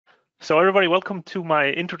So everybody, welcome to my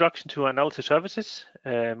introduction to analysis services.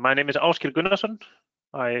 My name is Ásgeir Gunnarsson.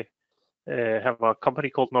 I have a company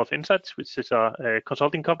called North Insights, which is a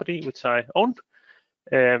consulting company which I own.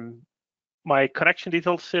 My connection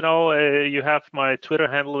details, you have my Twitter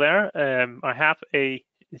handle there. I have a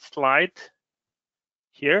slide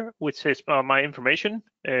here which says my information.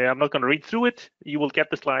 I'm not going to read through it. You will get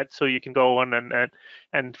the slide, so you can go on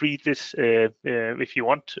and read this if you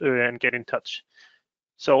want and get in touch.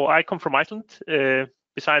 So I come from Iceland.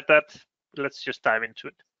 Beside that, let's just dive into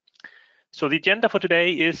it. So the agenda for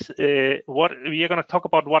today is what we are going to talk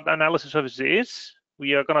about what analysis services is.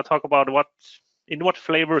 We are going to talk about in what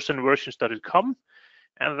flavors and versions does it come,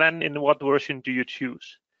 and then in what version do you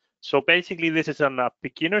choose. So basically, this is a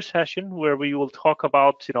beginner session where we will talk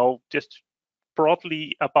about, just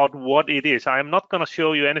broadly about what it is. I am not going to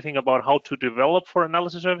show you anything about how to develop for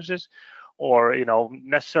analysis services, or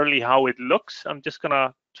necessarily how it looks. I'm just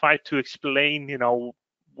gonna try to explain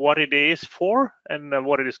what it is for and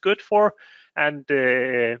what it is good for, and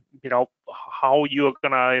how you're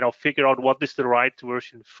gonna figure out what is the right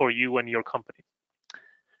version for you and your company.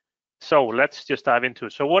 So let's just dive into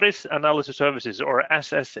it. So what is analysis services, or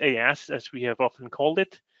SSAS as we have often called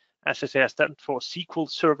it? SSAS stands for SQL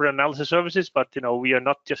Server Analysis Services, but we are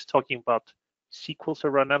not just talking about SQL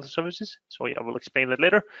Server Analysis Services. So yeah, I will explain that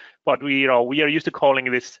later. But we are used to calling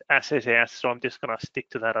this SSAS, so I'm just gonna stick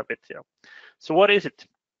to that a bit here. So what is it?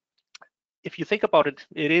 If you think about it,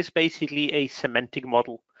 it is basically a semantic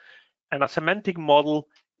model, and a semantic model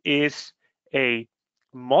is a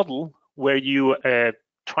model where you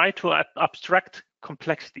try to abstract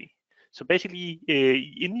complexity. So basically,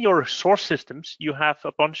 in your source systems, you have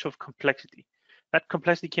a bunch of complexity. That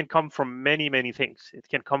complexity can come from many things. It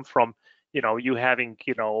can come from you having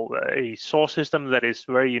a source system that is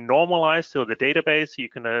very normalized to the database. You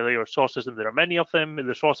can your source system, there are many of them.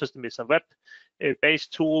 The source system is a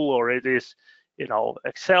web-based tool, or it is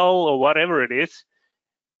Excel or whatever it is.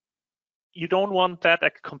 You don't want that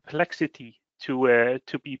complexity to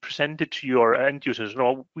be presented to your end users.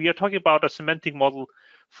 No, we are talking about a semantic model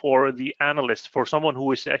for the analyst, for someone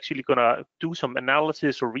who is actually going to do some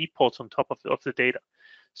analysis or reports on top of the data.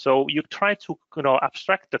 So you try to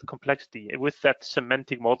abstract that complexity with that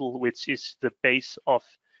semantic model, which is the base of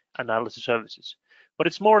analysis services. But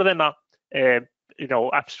it's more than a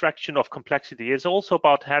abstraction of complexity. It's also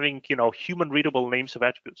about having human readable names of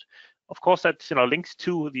attributes. Of course, that's links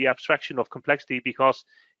to the abstraction of complexity, because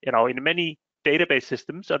in many database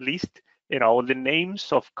systems, at least, the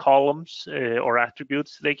names of columns or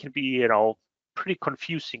attributes, they can be pretty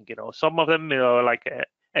confusing. Some of them like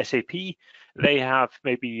SAP, they have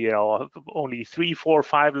maybe only 3, 4,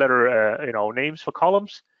 5 letter names for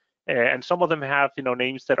columns, and some of them have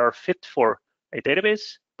names that are fit for a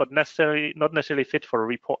database, but not necessarily fit for a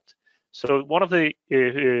report. So one of the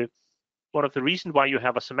reasons why you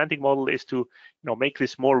have a semantic model is to make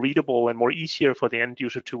this more readable and more easier for the end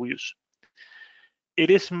user to use. It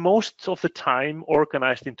is most of the time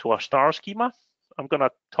organized into a star schema. I'm going to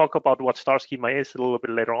talk about what star schema is a little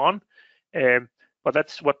bit later on. But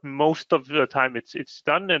that's what most of the time it's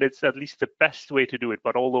done, and it's at least the best way to do it.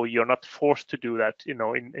 But although you're not forced to do that,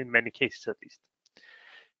 in many cases at least.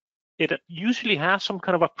 It usually has some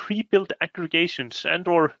kind of a pre-built aggregations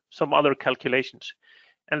and/or some other calculations,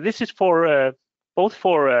 and this is for both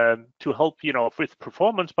for to help with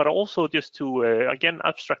performance, but also just to again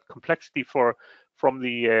abstract complexity for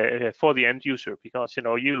the end user, because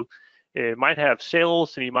you might have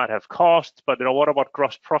sales and you might have costs, but what about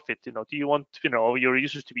gross profit? Do you want your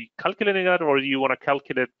users to be calculating that, or do you want to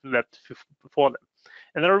calculate that for them?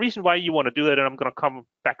 And there are reasons why you want to do that, and I'm going to come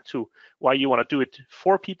back to why you want to do it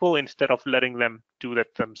for people instead of letting them do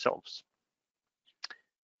that themselves.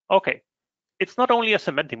 Okay, it's not only a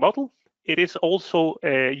semantic model, it is also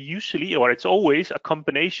usually, or it's always, a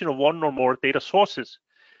combination of one or more data sources.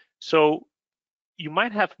 So you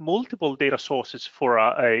might have multiple data sources for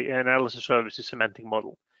an analysis services semantic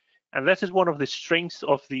model, and this is one of the strengths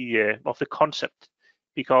of the concept,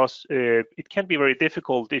 because it can be very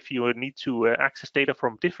difficult if you need to access data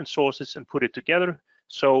from different sources and put it together.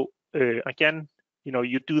 So again,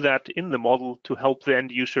 you do that in the model to help the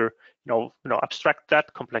end user, abstract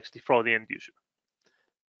that complexity for the end user.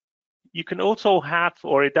 You can also have,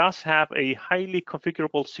 or it does have, a highly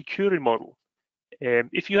configurable security model.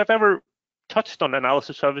 If you have ever touched on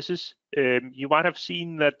analysis services, you might have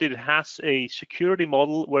seen that it has a security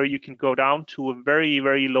model where you can go down to a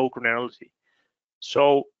very low granularity.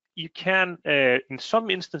 So you can, in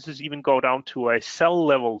some instances, even go down to a cell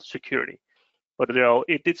level security. But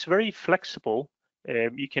it's very flexible.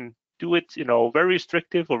 You can do it, very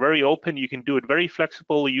restrictive or very open. You can do it very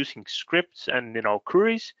flexible using scripts and,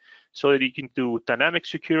 queries, so that you can do dynamic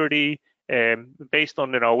security based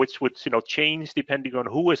on, which would, change depending on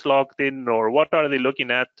who is logged in or what are they looking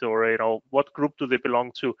at, or, what group do they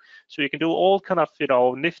belong to. So you can do all kind of,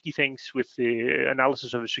 nifty things with the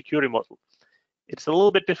analysis of a security model. It's a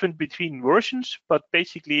little bit different between versions, but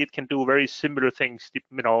basically it can do very similar things,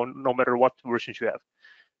 no matter what versions you have.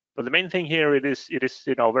 But the main thing here, it is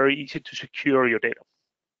very easy to secure your data.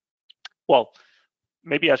 Well,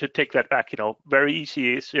 maybe I should take that back. Very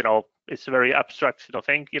easy is, it's a very abstract,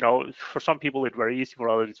 thing. For some people it's very easy, for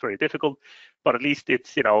others it's very difficult. But at least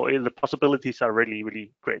it's, the possibilities are really,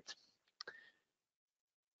 really great.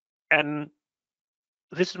 And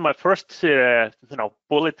this is my first,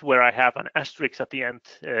 bullet where I have an asterisk at the end.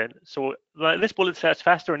 So this bullet says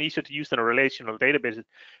faster and easier to use than a relational database.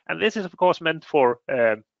 And this is, of course, meant for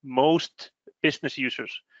most business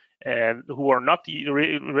users who are not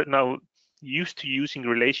now used to using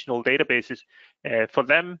relational databases. For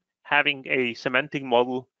them, having a semantic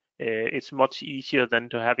model is much easier than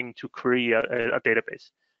to having to query a database.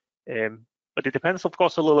 But it depends, of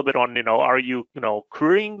course, a little bit on, are you,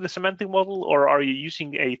 querying the semantic model, or are you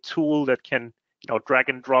using a tool that can, drag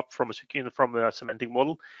and drop from a semantic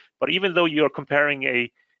model? But even though you're comparing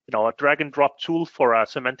a drag and drop tool for a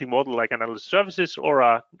semantic model like analysis services, or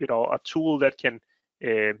a tool that can,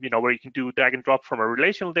 where you can do drag and drop from a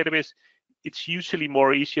relational database, it's usually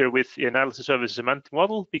more easier with the analysis services semantic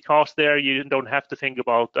model, because there you don't have to think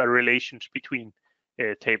about relations between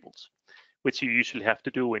tables, which you usually have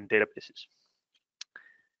to do in databases.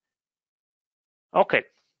 Okay,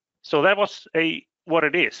 so that was what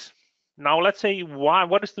it is. Now let's say why.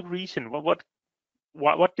 What is the reason?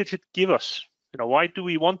 What did it give us? Why do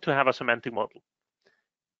we want to have a semantic model?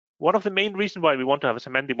 One of the main reasons why we want to have a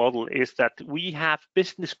semantic model is that we have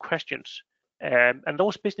business questions, and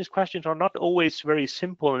those business questions are not always very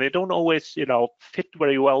simple, and they don't always fit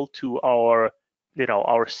very well to our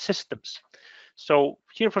our systems. So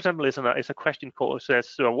here, for example, is a question called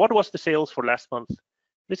says, what was the sales for last month?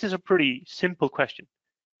 This is a pretty simple question,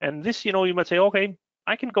 and this, you might say, okay,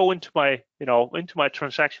 I can go into my, into my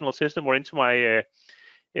transactional system, or into my,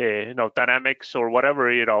 Dynamics or whatever,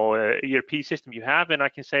 ERP system you have, and I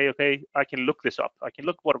can say, okay, I can look this up. I can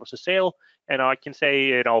look what was the sale, and I can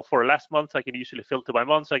say, for last month, I can usually filter by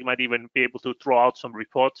months. I might even be able to draw out some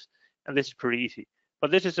reports, and this is pretty easy.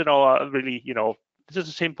 But this is, really, this is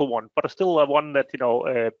a simple one, but still a one that,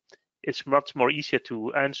 it's much more easier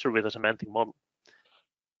to answer with a semantic model.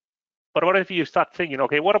 But what if you start thinking,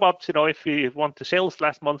 okay, what about, if we want the sales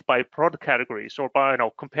last month by product categories, or by,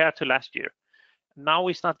 compared to last year? Now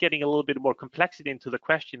we start getting a little bit more complexity into the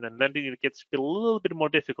question, and then it gets a little bit more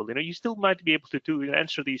difficult. You still might be able to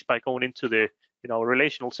answer these by going into the,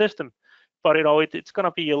 relational system, but it's going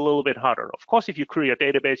to be a little bit harder. Of course, if you query a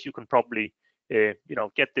database, you can probably,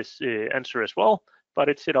 get this answer as well. But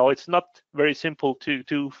it's, it's not very simple to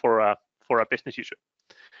do for a business user.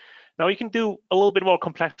 Now you can do a little bit more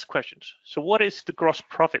complex questions. So what is the gross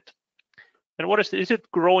profit? And is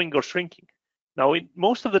it growing or shrinking? Now,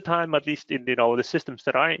 most of the time, at least in the systems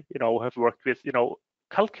that I have worked with,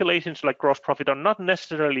 calculations like gross profit are not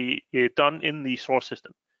necessarily done in the source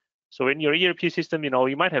system. So in your ERP system,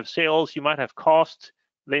 you might have sales, you might have costs.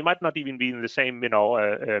 They might not even be in the same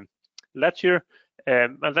ledger.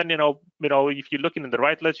 And then if you're looking in the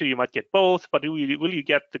right ledger, you might get both. But will you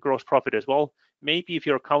get the gross profit as well? Maybe if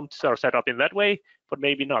your accounts are set up in that way, but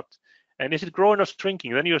maybe not. And is it growing or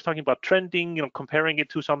shrinking? Then you're talking about trending, comparing it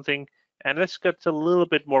to something. And this gets a little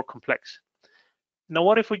bit more complex. Now,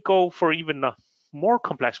 what if we go for even a more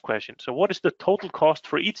complex question? So what is the total cost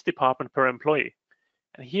for each department per employee?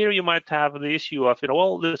 And here you might have the issue of,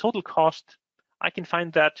 well, the total cost, I can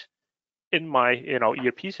find that in my,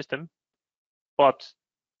 ERP system, but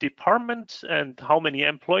departments and how many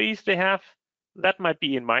employees they have, that might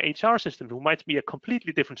be in my HR system, who might be a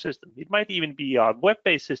completely different system. It might even be a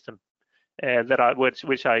web-based system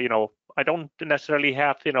which I, I don't necessarily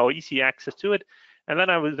have, easy access to it. And then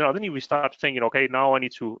then we start thinking, okay, now I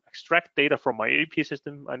need to extract data from my ERP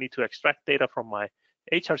system. I need to extract data from my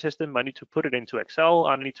HR system. I need to put it into Excel.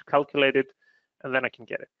 I need to calculate it, and then I can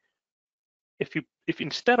get it. If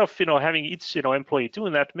instead of having each employee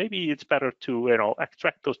doing that, maybe it's better to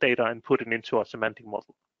extract those data and put it into a semantic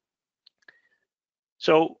model.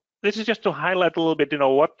 So this is just to highlight a little bit,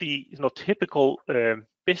 what the typical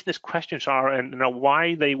business questions are, and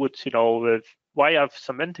why they would, why a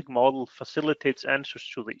semantic model facilitates answers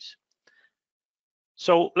to these.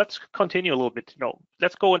 So let's continue a little bit.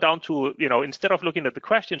 Let's go down to, instead of looking at the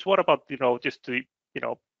questions, what about, just the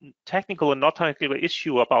technical and not technical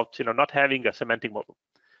issue about not having a semantic model.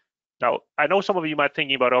 Now, I know some of you might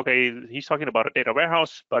thinking about, okay, he's talking about a data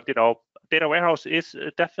warehouse, but data warehouse is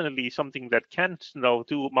definitely something that can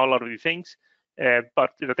do a lot of these things,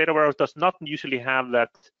 but the data warehouse does not usually have that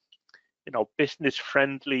business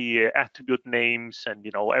friendly attribute names and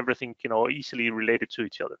everything easily related to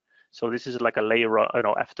each other. So this is like a layer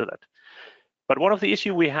after that. But one of the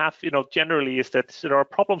issues we have generally is that there are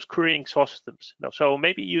problems querying source systems. So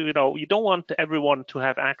maybe you don't want everyone to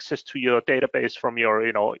have access to your database from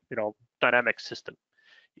your dynamic system.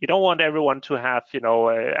 You don't want everyone to have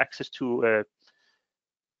access to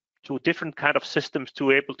different kind of systems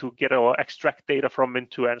to able to get or extract data from and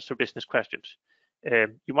to answer business questions.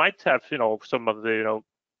 You might have some of the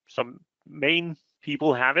some main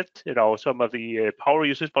people have it, some of the power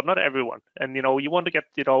users, but not everyone. And you want to get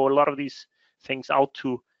a lot of these things out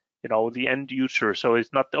to the end user, so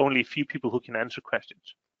it's not only a few people who can answer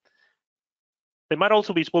questions. There might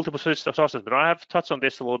also be multiple sources, but I have touched on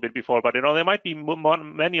this a little bit before. But there might be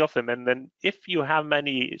many of them, and then if you have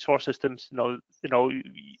many source systems,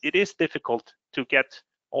 it is difficult to get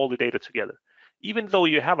all the data together. Even though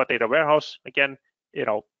you have a data warehouse, again,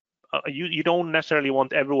 you don't necessarily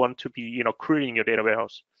want everyone to be querying your data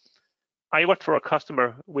warehouse. I worked for a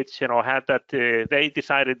customer which had that they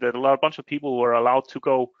decided that a bunch of people were allowed to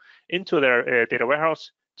go into their data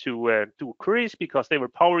warehouse to do queries because they were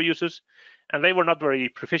power users, and they were not very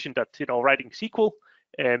proficient at writing SQL,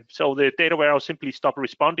 and so the data warehouse simply stopped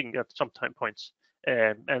responding at some time points,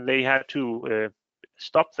 and they had to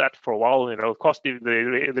stop that for a while. Of course,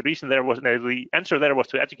 the reason there was the answer there was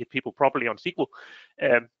to educate people properly on SQL,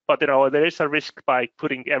 but there is a risk by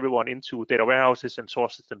putting everyone into data warehouses and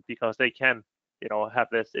source systems because they can have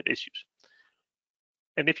these issues.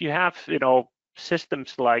 And if you have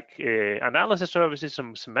systems like analysis services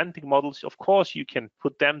and semantic models, of course you can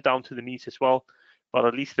put them down to the needs as well, but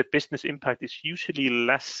at least the business impact is usually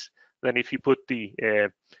less than if you put the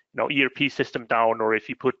ERP system down, or if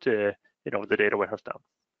you put the data warehouse down.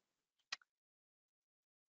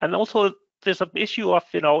 And also there's an issue of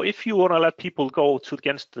if you want to let people go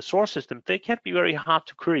against the source system, they can be very hard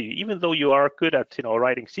to query. Even though you are good at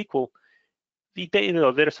writing SQL,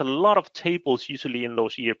 there's a lot of tables usually in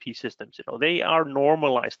those ERP systems. They are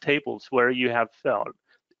normalized tables where you have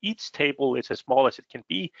each table is as small as it can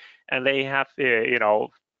be, and they have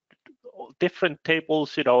different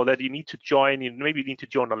tables that you need to join, and maybe you need to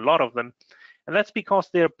join a lot of them. And that's because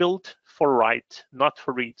they're built for write, not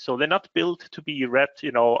for read. So they're not built to be read,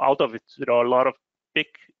 out of it, a lot of big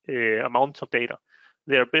amounts of data.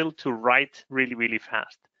 They're built to write really, really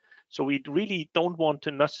fast. So we really don't want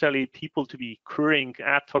to necessarily people to be querying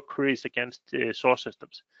ad hoc queries against source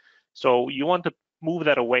systems. So you want to move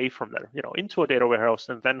that away from there, into a data warehouse,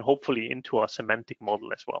 and then hopefully into a semantic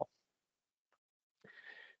model as well.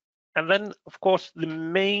 And then, of course, the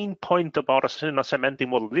main point about a semantic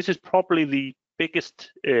model, this is probably the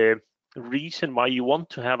biggest reason why you want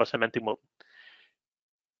to have a semantic model.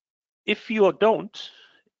 If you don't,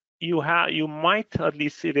 you might at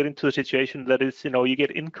least get into a situation that is, you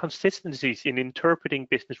get inconsistencies in interpreting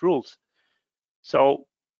business rules. So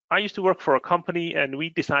I used to work for a company, and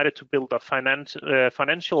we decided to build a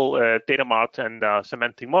financial data mart and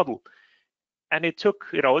semantic model. And it took,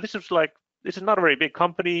 this is not a very big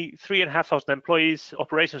company, 3,500 employees,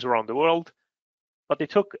 operations around the world, but they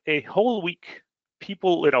took a whole week,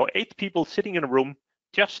 8 people sitting in a room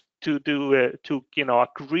just to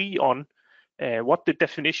agree on what the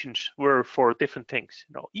definitions were for different things.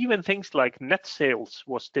 Even things like net sales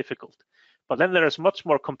was difficult. But then there is much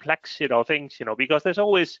more complex, things, because there's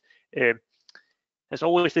always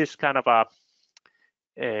this kind of a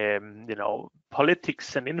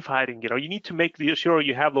politics and infighting. You need to make sure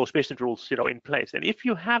you have those business rules, in place. And if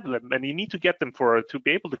you have them, and you need to get them to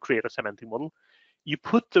be able to create a semantic model, you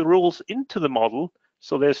put the rules into the model,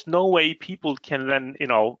 so there's no way people can then,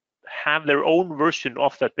 have their own version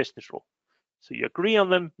of that business rule. So you agree on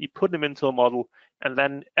them, you put them into a model, and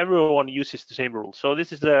then everyone uses the same rules. So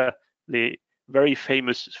this is the very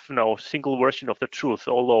famous, single version of the truth.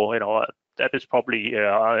 Although, that is probably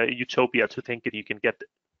a utopia to think that you can get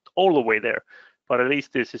all the way there. But at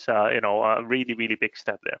least this is a really, really big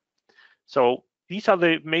step there. So these are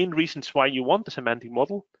the main reasons why you want the semantic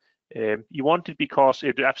model. You want it because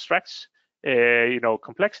it abstracts,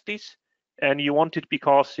 complexities, and you want it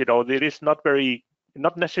because it is not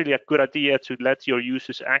necessarily a good idea to let your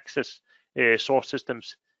users access source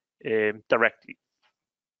systems directly.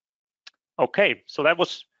 Okay, so that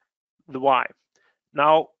was the why.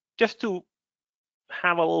 Now, just to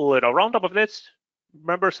have a little roundup of this,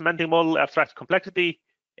 remember, semantic model abstracts complexity.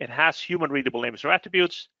 It has human readable names or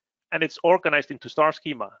attributes, and it's organized into star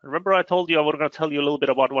schema. Remember I told you I was going to tell you a little bit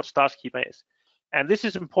about what star schema is. And this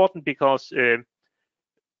is important because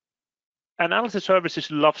analysis services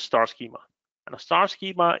love star schema. And a star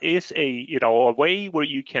schema is a way where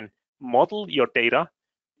you can model your data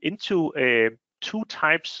into two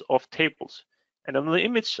types of tables. And on the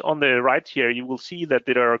image on the right here, you will see that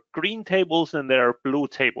there are green tables and there are blue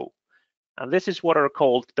tables. And this is what are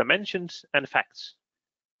called dimensions and facts.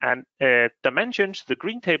 And dimensions, the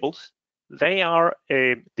green tables, they are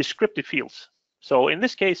descriptive fields. So in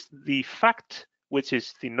this case, the fact, which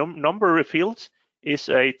is the number of fields, is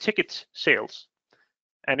a ticket sales.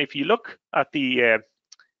 And if you look at the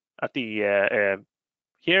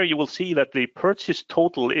here, you will see that the purchase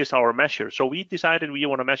total is our measure. So we decided we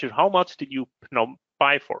want to measure how much did you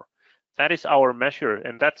buy for. That is our measure,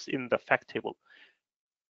 and that's in the fact table.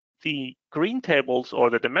 The green tables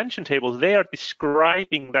or the dimension tables, they are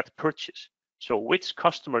describing that purchase. So which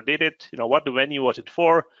customer did it, what venue was it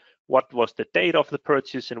for, what was the date of the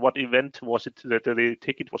purchase, and what event was it that the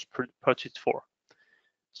ticket was purchased for.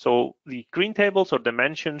 So the green tables or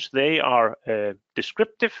dimensions, they are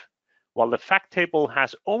descriptive, while the fact table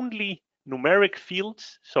has only numeric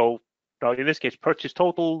fields. So in this case, purchase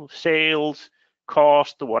total, sales,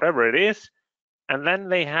 cost, whatever it is. And then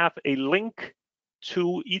they have a link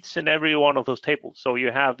to each and every one of those tables. So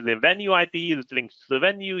you have the venue ID that links to the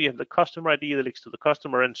venue, you have the customer ID that links to the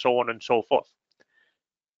customer, and so on and so forth.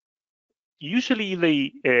 Usually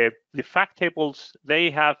the fact tables,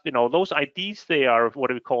 they have those IDs, they are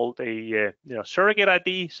what we call a surrogate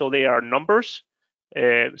ID, so they are numbers.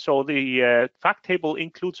 So the fact table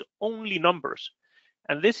includes only numbers,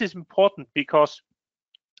 and this is important because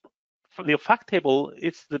for the fact table,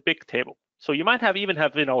 it's the big table. So you might even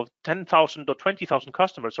have 10,000 or 20,000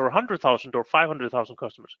 customers, or 100,000 or 500,000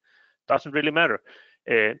 customers. Doesn't really matter.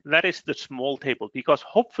 That is the small table, because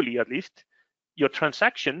hopefully at least your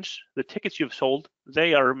transactions, the tickets you've sold,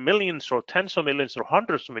 they are millions or tens of millions or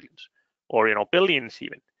hundreds of millions, or billions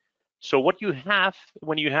even. So what you have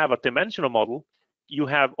when you have a dimensional model, you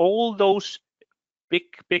have all those big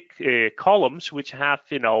columns which have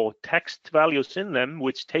text values in them,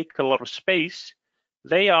 which take a lot of space.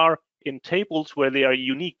 They are in tables where they are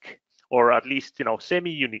unique, or at least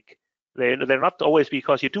semi-unique. They're not always,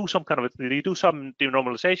 because you do some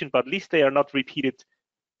denormalization, but at least they are not repeated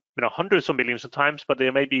hundreds of millions of times, but they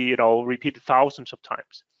may be repeated thousands of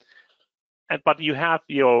times. But you have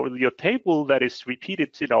your table that is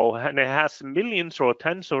repeated, and it has millions or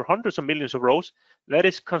tens or hundreds of millions of rows. That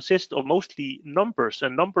is consist of mostly numbers,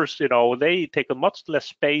 and numbers, they take a much less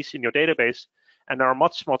space in your database and are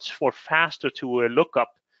much more faster to look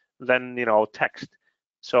up than text.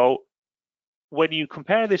 So when you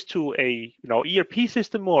compare this to a ERP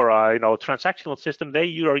system or a transactional system, they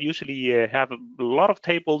usually have a lot of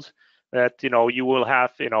tables that you will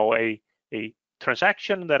have a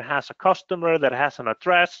transaction that has a customer, that has an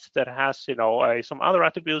address, that has some other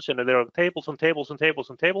attributes, and there are tables and tables and tables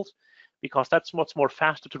and tables, because that's much more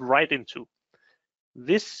faster to write into.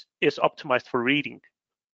 This is optimized for reading,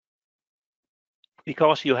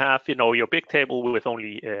 because you have your big table with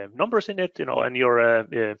only numbers in it, and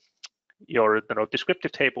your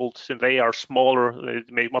descriptive tables, and they are smaller,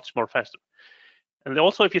 it may much more faster. And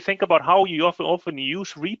also, if you think about how you often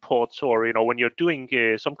use reports, or when you're doing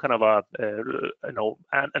some kind of a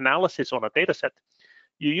an analysis on a data set,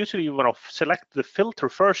 you usually want to select the filter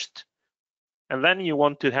first, and then you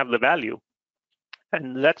want to have the value.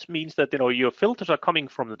 And that means that your filters are coming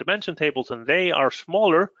from the dimension tables, and they are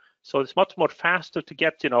smaller, so it's much more faster to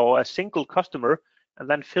get a single customer and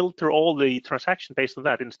then filter all the transaction based on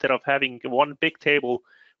that, instead of having one big table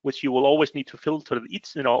which you will always need to filter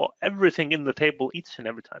each, everything in the table each and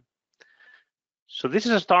every time. So this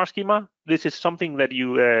is a star schema. This is something that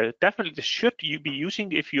you definitely should be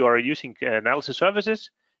using if you are using analysis services.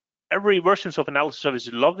 Every versions of analysis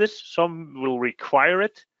services love this. Some will require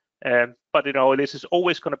it, but this is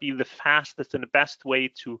always going to be the fastest and the best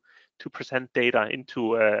way to present data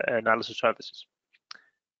into analysis services.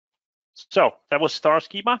 So that was star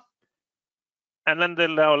schema. And then the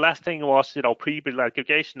last thing was, pre-built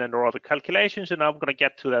aggregation and other calculations, and I'm going to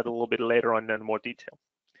get to that a little bit later on in more detail.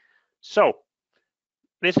 So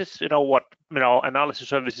this is, what analysis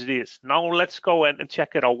services is. Now let's go and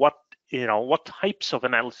check what types of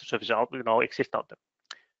analysis services exist out there.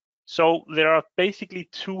 So there are basically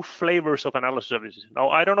two flavors of analysis services. Now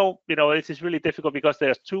I don't know, this is really difficult because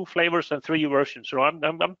there's two flavors and three versions. So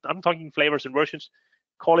I'm talking flavors and versions.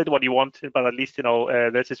 Call it what you want, but at least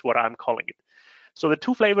this is what I'm calling it. So the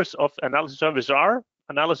two flavors of analysis services are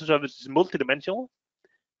analysis services multidimensional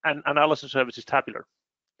and analysis services tabular.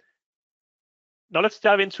 Now let's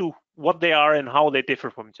dive into what they are and how they differ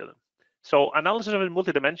from each other. So analysis of a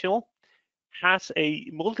multidimensional has a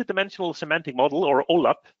multidimensional semantic model, or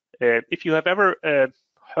OLAP. If you have ever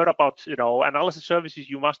heard about analysis services,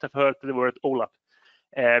 you must have heard the word OLAP.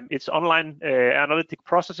 It's online analytic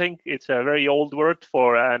processing. It's a very old word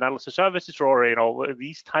for analysis services, or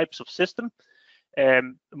these types of system.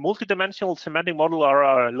 Multidimensional semantic model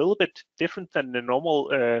are a little bit different than the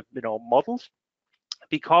normal models,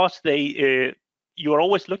 because you are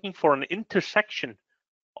always looking for an intersection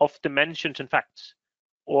of dimensions and facts,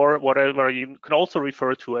 or whatever you can also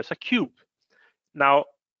refer to as a cube. Now,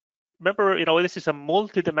 remember, this is a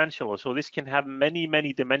multidimensional, so this can have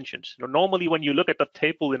many dimensions. Normally, when you look at a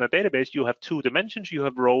table in a database, you have two dimensions. You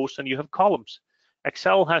have rows and you have columns.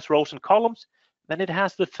 Excel has rows and columns. Then it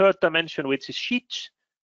has the third dimension, which is sheets.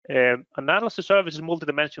 Analysis services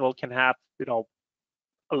multidimensional can have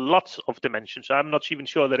lots of dimensions. I'm not even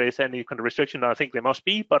sure there is any kind of restriction. I think there must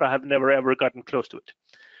be, but I have never ever gotten close to it.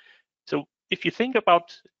 So if you think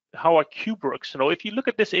about how a cube works, if you look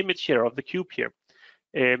at this image here of the cube here,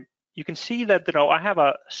 you can see that I have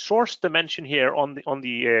a source dimension here on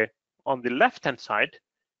the left hand side,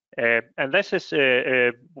 and this is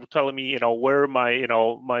telling me where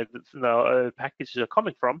my packages are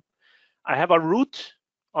coming from. I have a root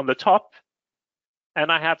on the top,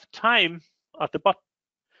 and I have time at the bottom.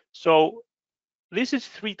 So this is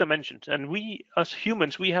 3 dimensions, and we as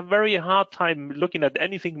humans, we have very hard time looking at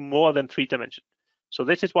anything more than 3 dimensions. So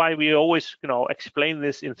this is why we always explain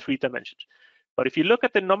this in 3 dimensions. But if you look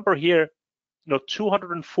at the number here,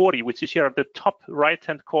 240, which is here at the top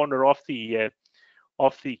right-hand corner of the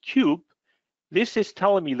cube, this is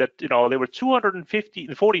telling me that there were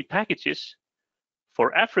 240 packages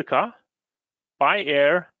for Africa by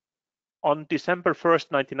air on December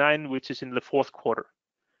 1st, 1999, which is in the 4th quarter.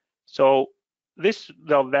 So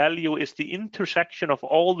the value is the intersection of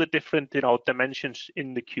all the different dimensions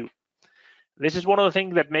in the cube. This is one of the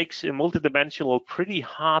things that makes a multidimensional pretty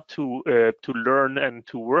hard to learn and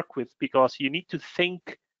to work with, because you need to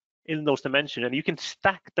think in those dimensions, and you can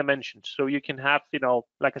stack dimensions. So you can have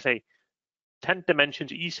like I say, 10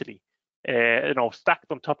 dimensions easily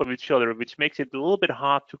stacked on top of each other, which makes it a little bit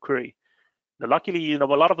hard to query. Now, luckily, a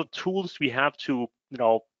lot of the tools we have to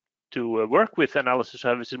work with analysis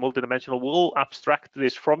services multidimensional will abstract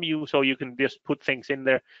this from you, so you can just put things in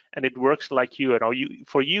there and it works like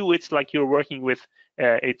for you it's like you're working with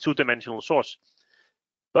a 2-dimensional source.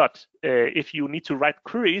 But if you need to write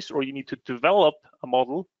queries or you need to develop a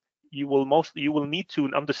model, you will need to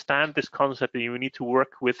understand this concept, and you need to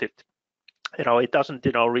work with it. It doesn't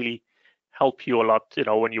really help you a lot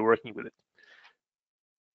when you're working with it.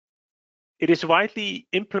 It is widely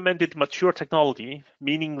implemented mature technology,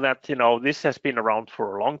 meaning that this has been around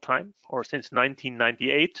for a long time, or since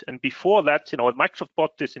 1998. And before that, Microsoft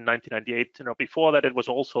bought this in 1998. Before that, it was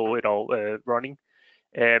also running.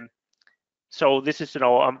 So this is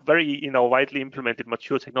a very widely implemented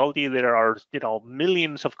mature technology. There are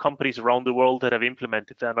millions of companies around the world that have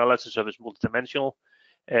implemented the analysis service multidimensional.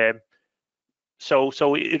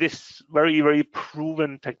 So it is very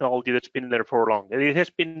proven technology that's been there for long. It has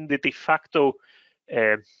been the de facto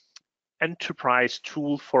enterprise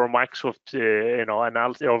tool for Microsoft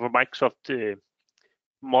analysis, or Microsoft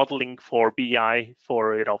modeling for BI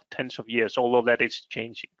for tens of years, although that is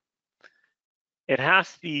changing. It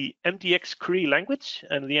has the MDX query language,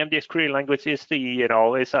 and the MDX query language is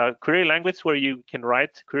is a query language where you can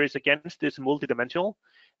write queries against this multidimensional.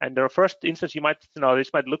 And the first instance, you might,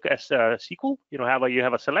 this might look as a SQL. You have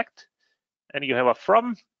a select, and you have a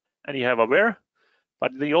from, and you have a where.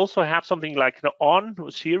 But they also have something like the on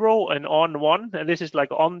 0 and on 1, and this is like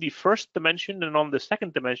on the first dimension and on the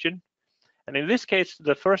second dimension. And in this case,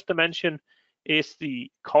 the first dimension is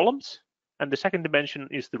the columns, and the second dimension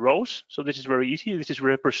is the rows. So this is very easy. This is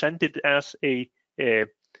represented as a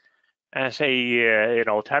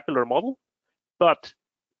tabular model, but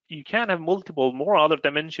you can have more other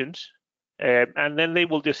dimensions, and then they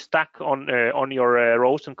will just stack on your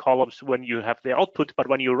rows and columns when you have the output. But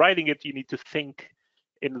when you're writing it, you need to think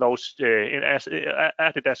in those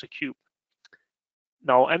at it as a cube.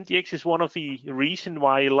 Now, MDX is one of the reasons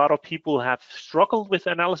why a lot of people have struggled with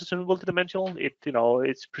analysis in multidimensional.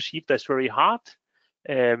 It's perceived as very hard.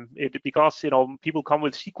 Because people come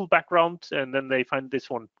with SQL background and then they find this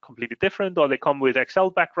one completely different, or they come with Excel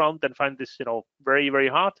background and find this very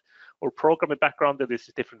hard, or programming background that this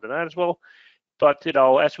is different than that as well. But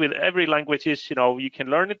as with every language, you can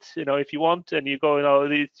learn it if you want, and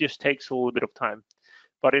it just takes a little bit of time.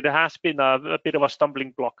 But it has been a bit of a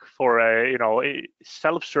stumbling block for a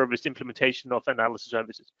self-service implementation of analysis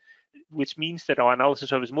services. which means that our analysis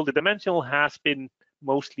service multidimensional has been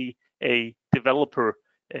mostly a developer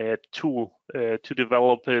tool to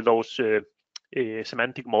develop those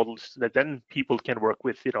semantic models that then people can work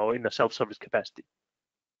with, in a self-service capacity.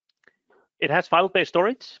 It has file-based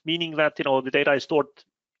storage, meaning that the data is stored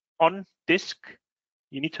on disk.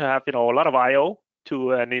 You need to have a lot of I/O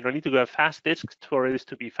to, and you need to have fast disks for this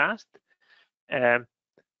to be fast.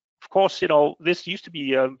 Of course, this used to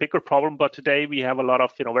be a bigger problem, but today we have a lot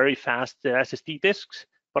of very fast SSD disks.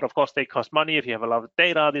 But of course, they cost money. If you have a lot of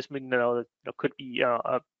data, this could be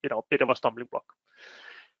a bit of a stumbling block.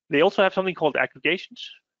 They also have something called aggregations.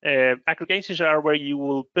 Aggregations are where you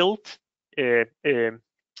will build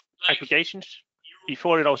aggregations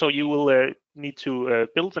before so you will need to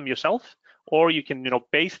build them yourself, or you can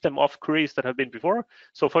base them off queries that have been before.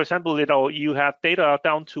 So for example, you have data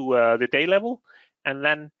down to the day level, and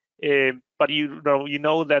then but you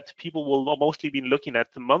know that people will mostly be looking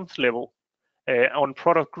at the month level on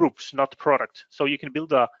product groups, not product. So you can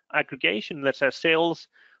build a aggregation that says sales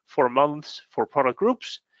for months for product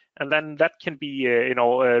groups, and then that can be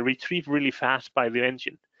retrieved really fast by the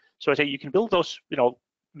engine. So I say you can build those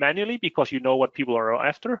manually because you know what people are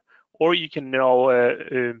after, or you can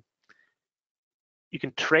you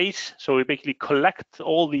can trace, so you basically collect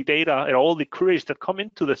all the data and all the queries that come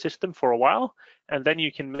into the system for a while, and then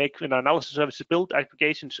you can make analysis services build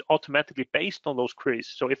aggregations automatically based on those queries.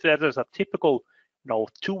 So if there is a typical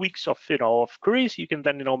 2 weeks of of queries, you can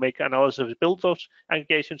then make analysis services build those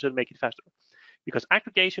aggregations and make it faster. Because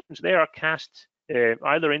aggregations, they are cast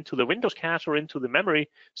either into the Windows cache or into the memory,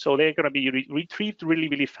 so they're going to be retrieved really,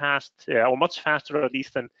 really fast, or much faster at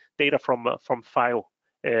least than data from file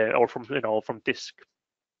or from disk.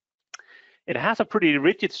 It has a pretty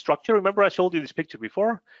rigid structure. Remember, I showed you this picture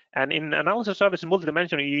before. And in analysis services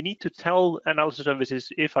multidimensional, you need to tell analysis services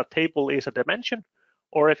if a table is a dimension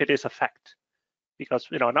or if it is a fact, because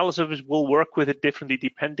analysis service will work with it differently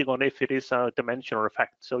depending on if it is a dimension or a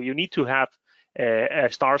fact. So you need to have a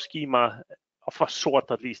star schema of a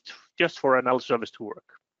sort, at least, just for analysis service to work.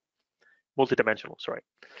 Multidimensional, sorry.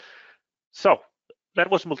 So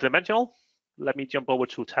that was multidimensional. Let me jump over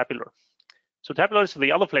to tabular. So tabular is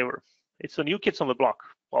the other flavor. It's the new kids on the block.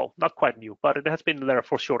 Well, not quite new, but it has been there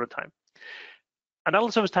for a shorter time.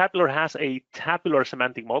 Analysis service tabular has a tabular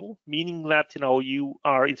semantic model, meaning that you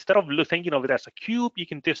are, instead of thinking of it as a cube, you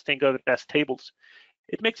can just think of it as tables.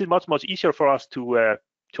 It makes it much easier for us to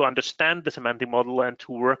understand the semantic model and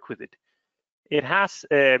to work with it. It has,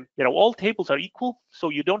 all tables are equal, so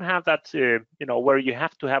you don't have that, where you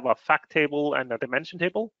have to have a fact table and a dimension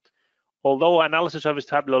table. Although analysis service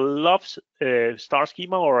tabular loves star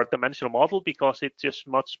schema or a dimensional model because it's just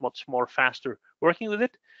much more faster working with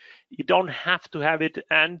it. You don't have to have it,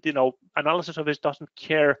 and analysis service doesn't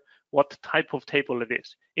care what type of table it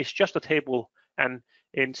is. It's just a table, and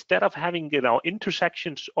instead of having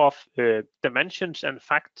intersections of dimensions and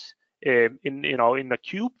facts in the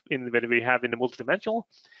cube that we have in the multidimensional,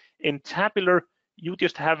 in tabular you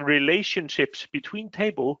just have relationships between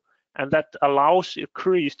table, and that allows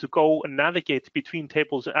queries to go and navigate between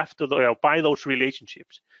tables after by those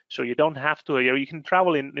relationships. So you don't have to, you can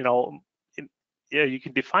travel in, you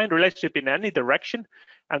can define relationship in any direction,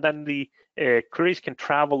 and then the queries can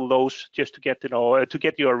travel those just to get, to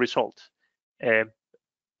get your result.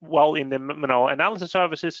 While in the analysis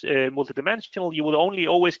services multidimensional, you will only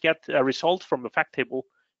always get a result from the fact table,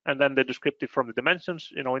 and then the descriptive from the dimensions.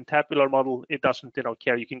 In tabular model, it doesn't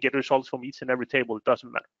care. You can get results from each and every table. It doesn't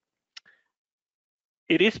matter.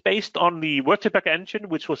 It is based on the word-to-vec engine,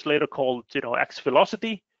 which was later called,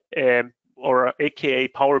 XVelocity, or AKA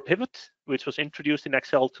Power Pivot, which was introduced in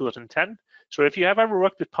Excel 2010. So if you have ever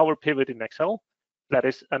worked with Power Pivot in Excel, that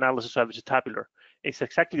is analysis services tabular. It's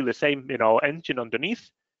exactly the same, engine underneath.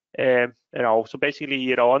 So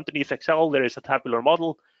basically, underneath Excel, there is a tabular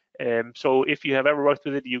model. So if you have ever worked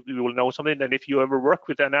with it, you will know something. And if you ever work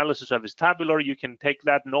with analysis service tabular, you can take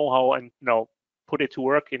that know-how and put it to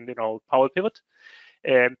work in Power Pivot.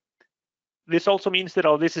 This also means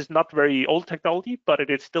that this is not very old technology, but it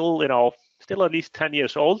is still still at least 10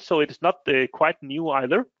 years old, so it is not quite new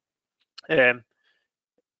either.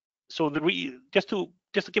 So just to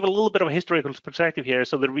give a little bit of a historical perspective here,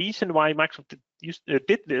 so the reason why Microsoft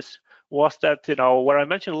did this was that where I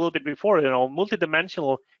mentioned a little bit before,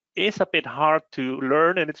 multidimensional is a bit hard to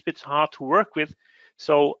learn and it's a bit hard to work with.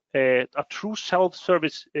 So a true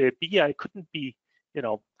self-service BI couldn't be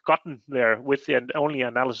gotten there with only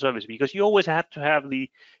analysis service, because you always had to have the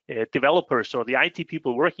developers or the IT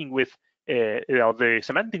people working with the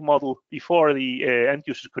semantic model before the end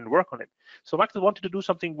users couldn't work on it. So Microsoft wanted to do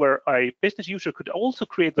something where a business user could also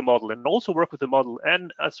create the model and also work with the model,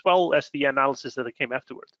 and as well as the analysis that came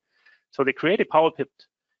afterwards. So they created Power Pivot.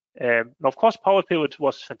 And of course, Power Pivot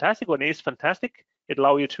was fantastic, and is fantastic. It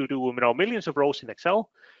allowed you to do millions of rows in Excel.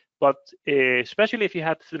 But especially if you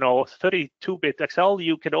had 32-bit Excel,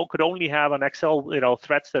 you could only have an Excel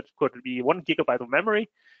threads that could be 1 GB of memory,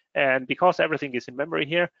 and because everything is in memory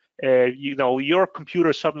here, your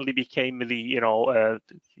computer suddenly became the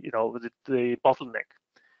bottleneck.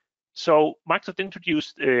 So Microsoft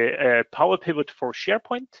introduced a Power Pivot for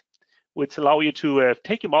SharePoint, which allow you to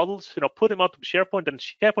take your models, put them onto SharePoint, and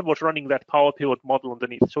SharePoint was running that Power Pivot model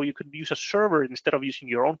underneath. So you could use a server instead of using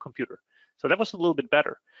your own computer. So that was a little bit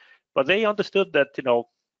better. But they understood that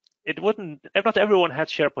not everyone had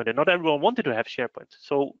SharePoint, and not everyone wanted to have SharePoint.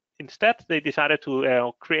 So instead, they decided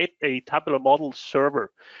to create a tabular model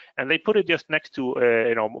server, and they put it just next to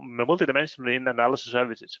multidimensional in analysis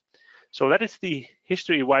services. So that is the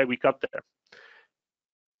history why we got there.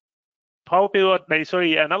 Power Pivot,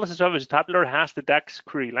 Analysis Services Tabular has the DAX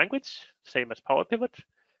query language, same as Power Pivot.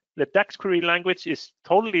 The DAX query language is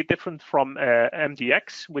totally different from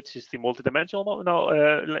MDX, which is the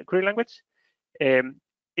multidimensional query language.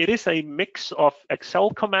 It is a mix of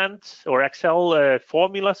Excel commands or Excel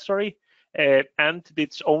formulas, and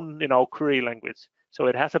its own query language. So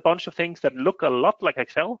it has a bunch of things that look a lot like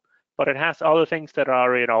Excel, but it has other things that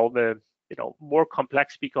are more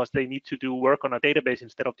complex because they need to do work on a database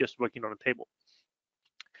instead of just working on a table.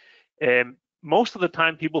 Most of the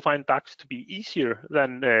time, people find DAX to be easier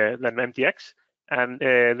than MDX, and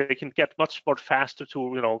they can get much more faster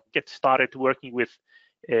to get started working with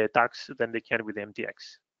DAX than they can with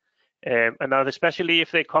MDX. And now, especially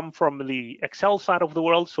if they come from the Excel side of the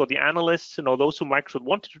world, so the analysts, those who Microsoft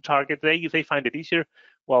wanted to target, they find it easier.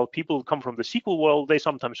 While people who come from the SQL world, they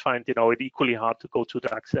sometimes find it equally hard to go to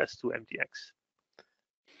DAX as to MDX.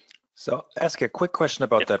 So ask a quick question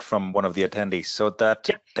about that from one of the attendees. So that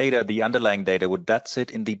data, the underlying data, would that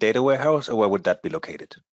sit in the data warehouse, or where would that be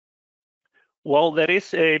located? Well, there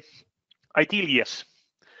is ideally, yes.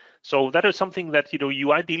 So that is something that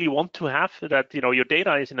you ideally want to have, that your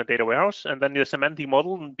data is in a data warehouse, and then your semantic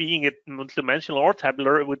model, being it multidimensional or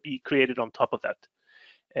tabular, would be created on top of that.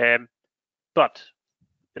 But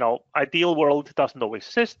ideal world doesn't always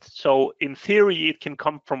exist. So in theory, it can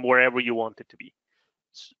come from wherever you want it to be.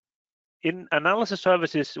 In analysis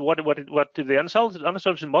services, what the analysis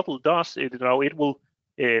services model does, it will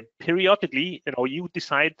periodically, you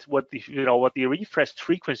decide what the refresh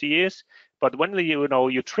frequency is. But when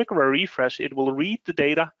you trigger a refresh, it will read the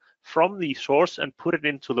data from the source and put it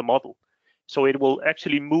into the model. So it will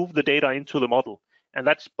actually move the data into the model, and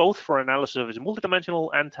that's both for analysis services,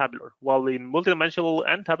 multidimensional and tabular. While in multidimensional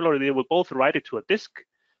and tabular, they will both write it to a disk,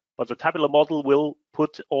 but the tabular model will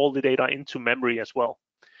put all the data into memory as well.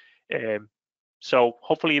 So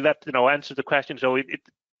hopefully that answers the question. So it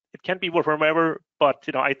can be from wherever, but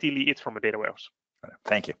ideally it's from a data warehouse.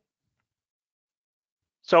 Thank you.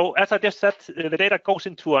 So as I just said, the data goes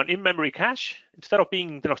into an in-memory cache instead of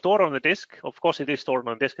being stored on the disk. Of course, it is stored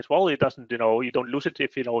on the disk as well. It doesn't, you don't lose it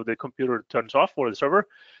if the computer turns off or the server,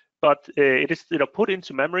 but it is put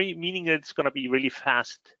into memory, meaning it's going to be really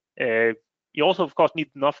fast. You also, of course,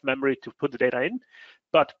 need enough memory to put the data in.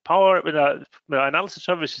 But Analysis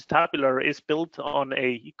Services Tabular is built on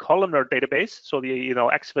a columnar database. So the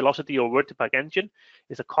X Velocity or WordPack engine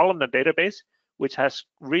is a columnar database which has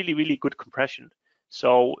really, really good compression.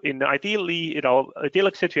 So in ideally,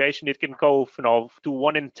 idyllic situation, it can go to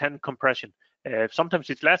 1 in 10 compression. Sometimes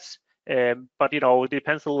it's less, but it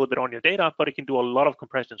depends a little bit on your data. But it can do a lot of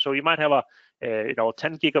compression. So you might have a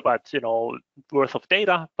 10 gigabytes worth of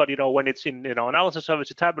data, but when it's in Analysis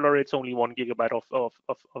Services Tabular, it's only 1 gigabyte of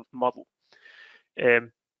model.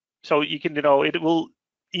 So you can it will,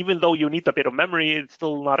 even though you need a bit of memory, it's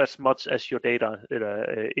still not as much as your data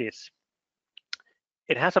is.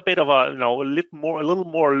 It has a bit of a a little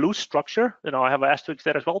more loose structure. I have an asterisk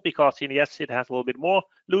there as well because yes, it has a little bit more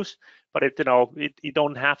loose, but you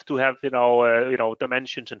don't have to have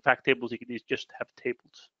dimensions and fact tables. You can just have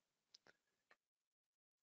tables.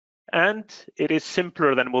 And it is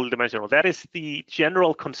simpler than multidimensional. That is the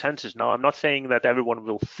general consensus. Now, I'm not saying that everyone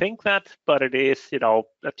will think that, but it is a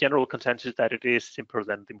general consensus that it is simpler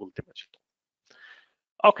than the multidimensional.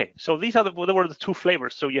 Okay, so these are were the two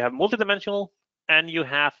flavors. So you have multidimensional and you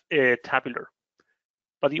have tabular,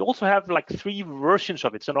 but you also have like 3 versions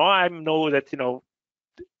of it. So now I know that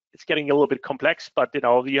it's getting a little bit complex, but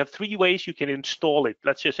you have 3 ways you can install it.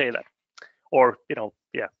 Let's just say that, or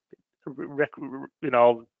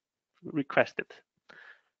request it.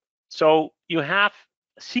 So you have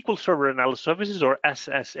SQL Server Analysis Services, or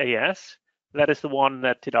SSAS. That is the one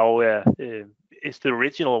that is the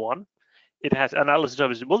original one. It has analysis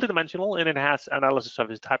services multidimensional, and it has analysis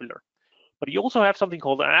services tabular. But you also have something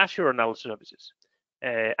called Azure Analysis Services.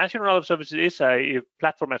 Azure Analysis Services is a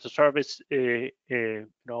platform as a service,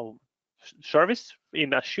 service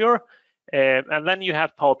in Azure, and then you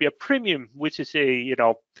have Power BI Premium, which is a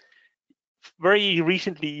very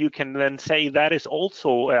recently you can then say that is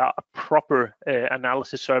also a proper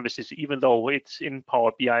analysis services, even though it's in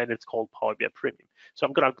Power BI and it's called Power BI Premium. So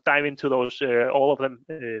I'm going to dive into those, all of them,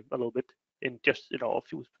 a little bit in just a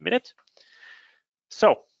few minutes.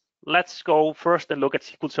 So let's go first and look at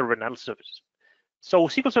SQL Server Analysis Services. So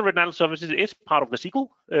SQL Server Analysis Services is part of the SQL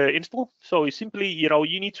install. So you simply,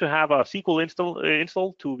 you need to have a SQL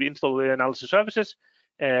install to install the analysis services.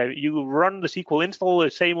 You run the SQL install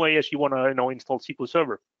the same way as you want to install SQL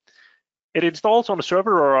Server. It installs on a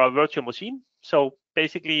server or a virtual machine. So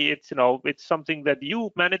basically, it's it's something that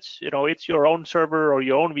you manage. It's your own server or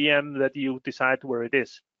your own VM that you decide where it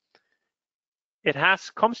is. It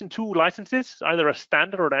comes in two licenses, either a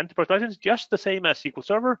standard or an enterprise license, just the same as SQL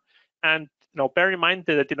Server. And bear in mind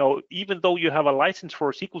that even though you have a license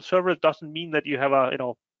for SQL Server, it doesn't mean that you have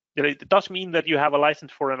a it does mean that you have a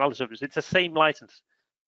license for analysis service. It's the same license.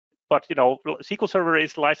 But SQL Server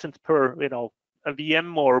is licensed per a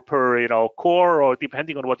VM or per core, or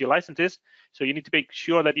depending on what your license is. So you need to make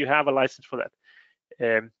sure that you have a license for that.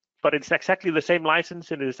 But it's exactly the same license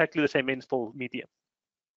and it's exactly the same install media.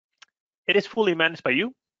 It is fully managed by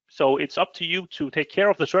you, so it's up to you to take care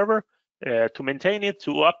of the server, to maintain it,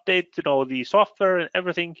 to update the software and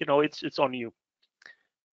everything. It's on you.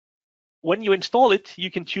 When you install it,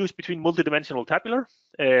 you can choose between multidimensional tabular.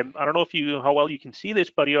 I don't know how well you can see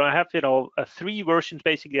this, but I have three versions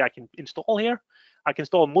basically I can install here. I can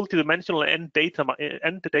install multidimensional and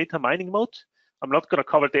data mining mode. I'm not going to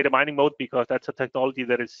cover data mining mode because that's a technology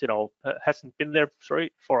that is hasn't been there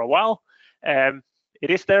for a while. It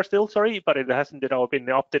is there still, but it hasn't been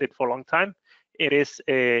updated for a long time. It is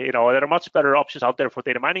there are much better options out there for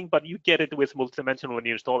data mining, but you get it with multidimensional when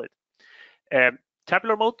you install it.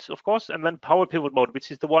 Tabular mode, of course, and then Power Pivot mode,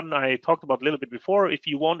 which is the one I talked about a little bit before. If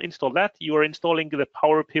you want to install that, you are installing the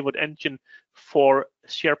Power Pivot engine for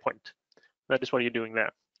SharePoint. That is what you're doing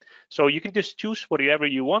there. So you can just choose whatever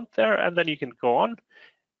you want there, and then you can go on.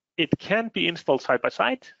 It can be installed side by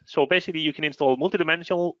side. So basically, you can install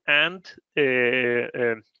multidimensional and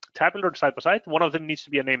tabular side by side. One of them needs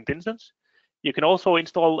to be a named instance. You can also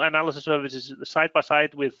install analysis services side by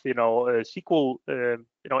side with SQL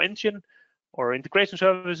engine, or integration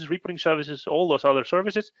services, reporting services, all those other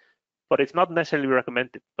services, but it's not necessarily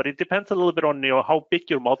recommended. But it depends a little bit on how big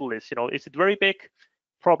your model is. Is it very big?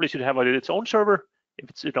 Probably should have its own server. If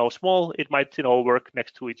it's small, it might work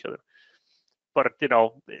next to each other. But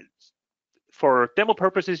for demo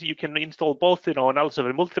purposes, you can install both analysis of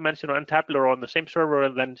multidimensional and tabular on the same server,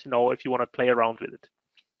 and then if you want to play around with it.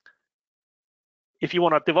 If you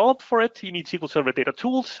want to develop for it, you need SQL Server Data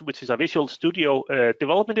Tools, which is a Visual Studio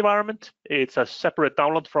development environment. It's a separate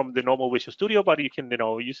download from the normal Visual Studio, but you can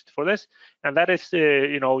use it for this, and that is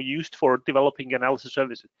used for developing analysis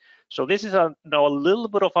services. So this is a little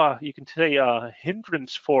bit of you can say a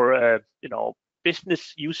hindrance for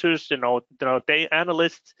business users, data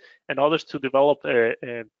analysts and others to develop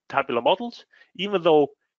tabular models, even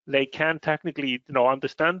though they can technically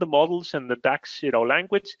understand the models and the DAX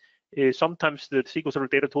language. Sometimes the SQL Server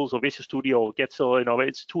Data Tools or Visual Studio gets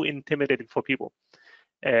it's too intimidating for people.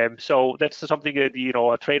 So that's something that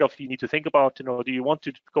a trade-off you need to think about. Do you want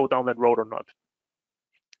to go down that road or not?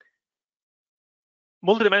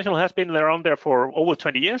 Multidimensional has been around there for over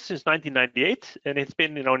 20 years, since 1998, and it's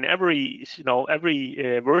been in every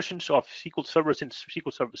versions of SQL Server since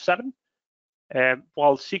SQL Server 7.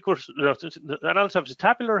 While the analysis services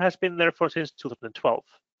tabular has been there since 2012.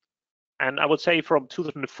 And I would say from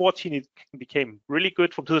 2014 it became really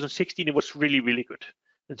good. From 2016 it was really, really good.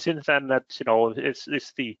 And since then that is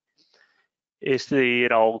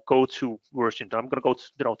the go-to version. I'm going to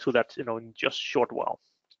go to that in just a short while.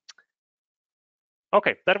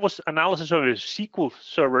 Okay, that was analysis services, SQL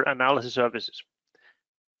Server Analysis Services.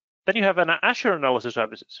 Then you have an Azure Analysis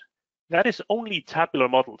Services. That is only tabular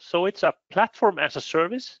models. So it's a platform as a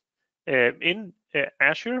service in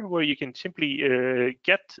Azure, where you can simply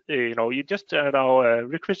get you just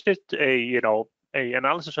requested a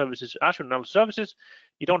analysis services, Azure Analysis Services.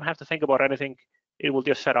 You don't have to think about anything. It will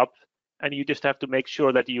just set up, and you just have to make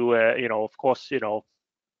sure that you of course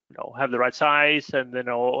have the right size, and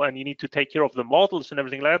and you need to take care of the models and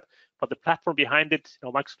everything like that. But the platform behind it,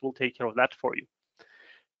 Microsoft will take care of that for you.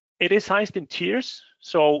 It is sized in tiers,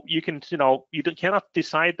 so you can, you cannot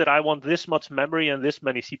decide that I want this much memory and this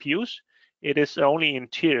many CPUs. It is only in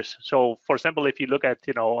tiers. So, for example, if you look at,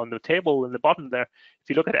 on the table in the bottom there, if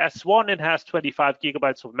you look at S1, it has 25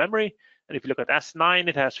 gigabytes of memory, and if you look at S9,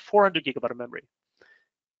 it has 400 gigabyte of memory.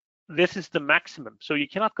 This is the maximum, so you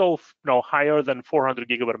cannot go, higher than 400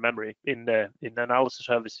 gigabyte of memory in analysis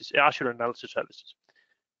services, Azure Analysis Services.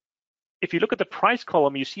 If you look at the price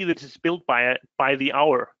column, you see that it's built by the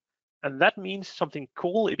hour. And that means something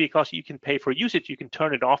cool because you can pay for usage. You can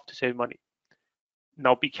turn it off to save money.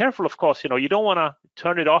 Now, be careful, of course. You don't want to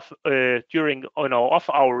turn it off during off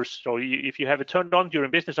hours. So if you have it turned on during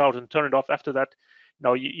business hours and turn it off after that,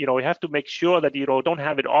 you have to make sure that you don't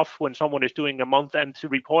have it off when someone is doing a month-end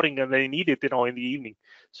reporting and they need it in the evening.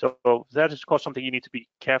 So that is, of course, something you need to be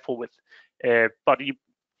careful with. But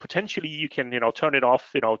potentially you can turn it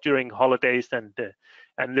off during holidays and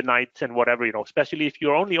the nights and whatever, especially if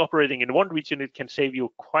you're only operating in one region, it can save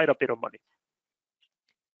you quite a bit of money.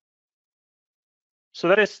 So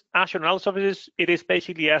that is Azure Analysis Services. It is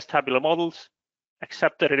basically as tabular models,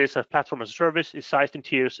 except that it is a platform as a service, it's sized in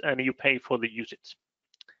tiers, and you pay for the usage.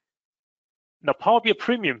 Now, Power BI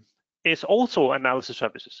Premium is also analysis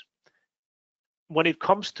services when it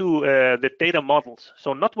comes to the data models.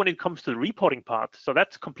 So not when it comes to the reporting part. So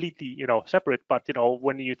that's completely separate. But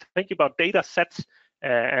when you think about data sets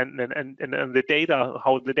and the data,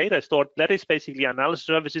 how the data is stored, that is basically analysis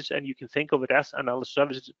services, and you can think of it as analysis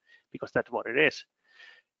services because that's what it is.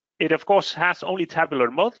 It of course has only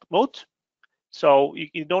tabular mode, so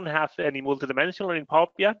you don't have any multidimensional in Power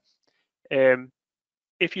BI.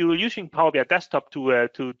 If you're using Power BI Desktop to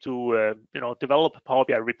develop Power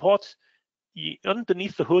BI reports,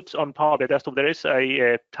 underneath the hood on Power BI Desktop, there is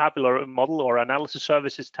a tabular model or analysis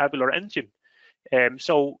services tabular engine.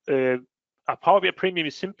 So a Power BI Premium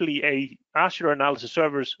is simply a Azure Analysis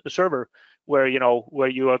server where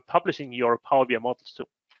you are publishing your Power BI models to.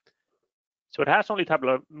 So it has only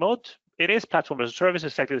tabular mode. It is platform as a service,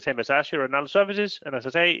 exactly the same as Azure Analysis Services. And as I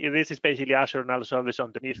say, this is basically Azure Analysis Service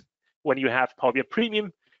underneath when you have Power BI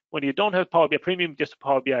Premium. When you don't have Power BI Premium, just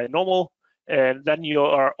Power BI normal, and then you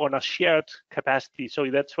are on a shared capacity.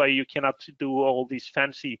 So that's why you cannot do all these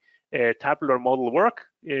fancy tabular model work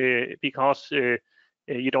because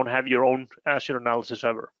you don't have your own Azure Analysis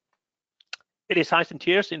Server. It is sized in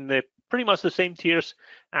tiers in pretty much the same tiers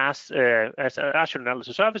as Azure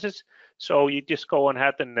Analysis Services. So you just go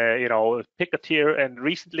ahead and pick a tier. And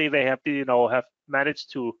recently they have have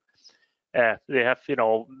managed to they have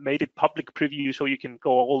made it public preview, so you can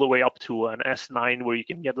go all the way up to an S9 where you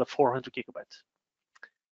can get the 400 gigabytes.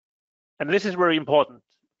 And this is very important.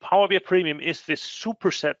 Power BI Premium is this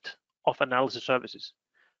superset of analysis services.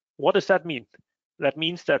 What does that mean? That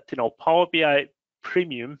means that Power BI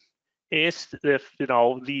Premium is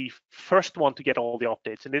the first one to get all the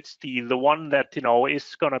updates, and it's the one that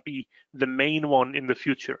is gonna be the main one in the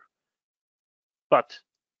future. But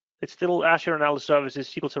it's still Azure Analysis Services,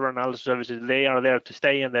 SQL Server Analysis Services. They are there to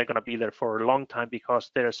stay, and they're going to be there for a long time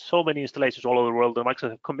because there's so many installations all over the world. And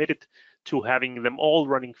Microsoft have committed to having them all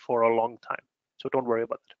running for a long time. So don't worry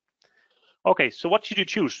about it. Okay, so what should you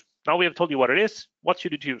choose? Now we have told you what it is. What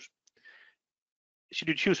should you choose? Should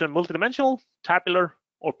you choose a multidimensional, tabular,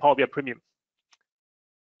 or Power BI Premium?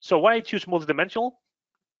 So why choose multidimensional?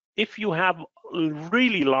 If you have a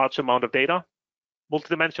really large amount of data,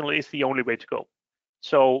 multidimensional is the only way to go.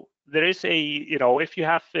 So there is if you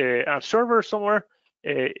have a server somewhere,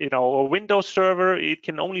 a Windows server, it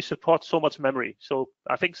can only support so much memory. So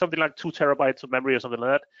I think something like 2 terabytes of memory or something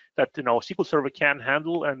like that SQL Server can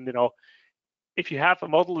handle. And if you have a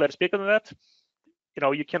model that's bigger than that,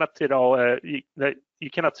 you cannot you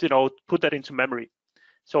cannot put that into memory.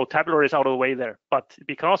 So tabular is out of the way there. But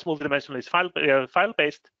because multidimensional is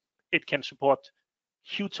file-based, it can support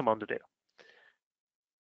huge amount of data.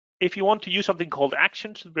 If you want to use something called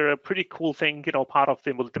actions, they're a pretty cool thing, part of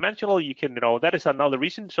the multidimensional. You can, that is another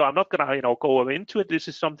reason. So I'm not gonna, go into it. This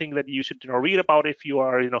is something that you should, read about if you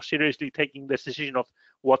are, seriously taking this decision of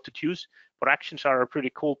what to choose. But actions are a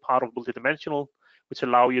pretty cool part of multidimensional, which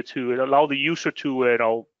allow the user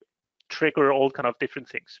to, trigger all kind of different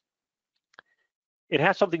things. It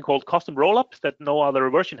has something called custom rollups that no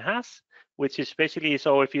other version has, which is basically,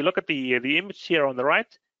 so if you look at the image here on the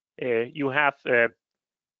right, you have.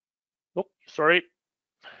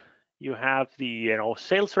 You have the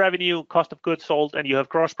sales revenue, cost of goods sold, and you have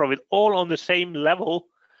gross profit all on the same level.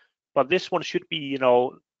 But this one should be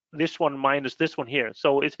this one minus this one here.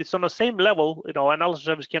 So it's on the same level. Analysis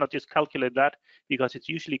service cannot just calculate that because it's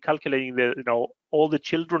usually calculating the all the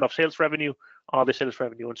children of sales revenue are the sales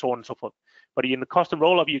revenue and so on and so forth. But in the custom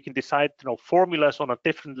rollup, you can decide formulas on a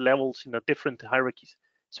different levels in a different hierarchies.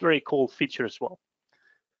 It's a very cool feature as well.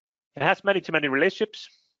 It has many-to-many relationships.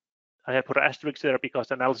 I have put an asterisk there because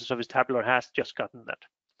the analysis service tabular has just gotten that.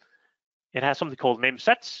 It has something called name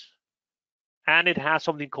sets, and it has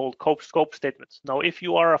something called scope statements. Now, if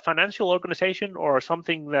you are a financial organization or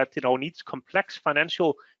something that needs complex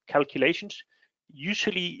financial calculations,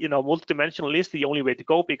 usually multidimensional is the only way to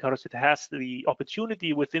go because it has the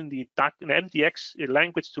opportunity within the MDX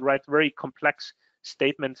language to write very complex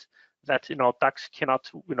statements that DAX cannot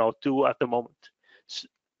do at the moment. So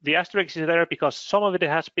the asterisk is there because some of it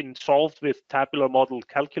has been solved with tabular model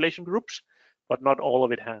calculation groups, but not all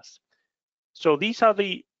of it has. So these are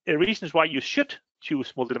the reasons why you should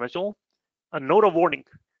choose multidimensional. A note of warning: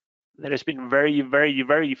 there has been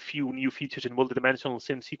very few new features in multidimensional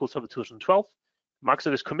since SQL Server 2012.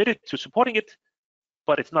 Microsoft is committed to supporting it,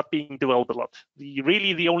 but it's not being developed a lot.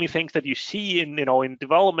 The only things that you see in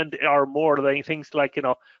development are more like things like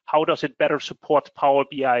how does it better support Power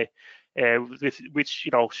BI, which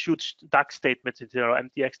shoots DAX statements into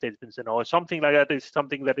MDX statements, something like that is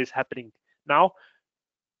something that is happening now,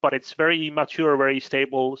 but it's very mature, very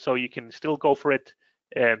stable, so you can still go for it.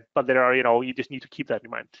 But there are you just need to keep that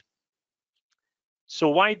in mind. So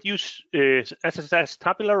why use SSAS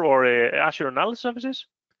tabular or Azure Analysis Services?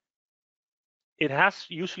 It has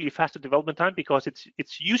usually faster development time because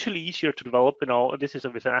it's usually easier to develop. This is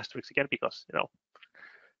with an asterisk again because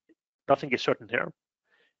nothing is certain here.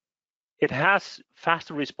 It has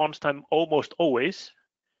faster response time almost always.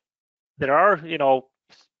 There are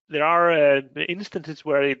instances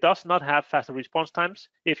where it does not have faster response times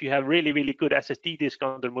if you have really good SSD disk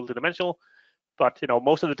under multidimensional. But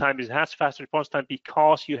most of the time it has faster response time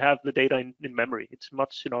because you have the data in memory. It's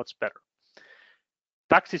much it's better.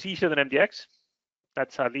 DAX is easier than MDX.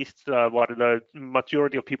 That's at least what the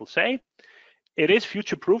majority of people say. It is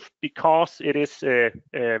future-proof because it is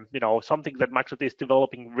something that Microsoft is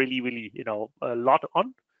developing really a lot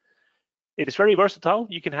on. It is very versatile.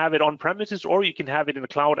 You can have it on premises or you can have it in the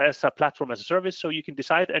cloud as a platform as a service. So you can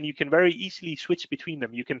decide, and you can very easily switch between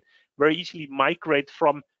them. You can very easily migrate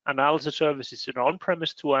from analysis services in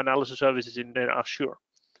on-premise to analysis services in Azure.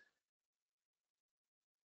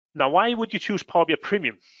 Now, why would you choose Power BI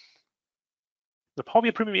Premium? The Power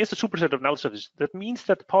BI Premium is a superset of analysis services. That means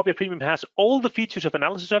that the Power BI Premium has all the features of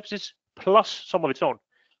analysis services plus some of its own.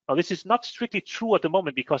 Now, this is not strictly true at the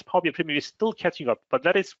moment because Power BI Premium is still catching up, but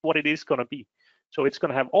that is what it is going to be. So it's going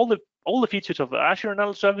to have all the features of Azure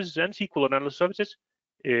Analysis Services and SQL Analysis Services,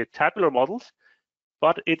 tabular models,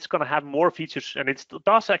 but it's going to have more features, and it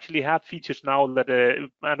does actually have features now that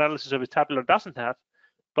Analysis Service tabular doesn't have,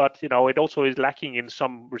 but it also is lacking in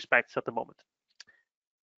some respects at the moment.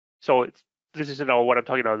 So this is what I'm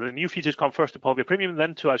talking about. The new features come first to Power BI Premium,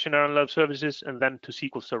 then to Azure Analysis Services, and then to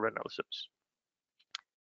SQL Server Analysis.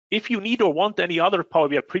 If you need or want any other Power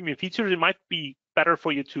BI Premium features, it might be better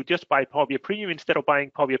for you to just buy Power BI Premium instead of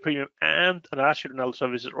buying Power BI Premium and an Azure Analysis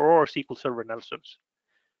Services or SQL Server Analysis.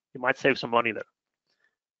 You might save some money there.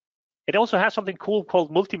 It also has something cool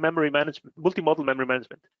called multi-model memory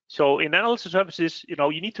management. So in analysis services, you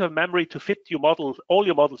need to have memory to fit your models, all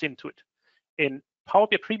your models into it. In Power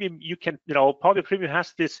BI Premium, you can, Power BI Premium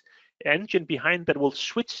has this engine behind that will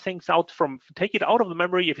switch things out take it out of the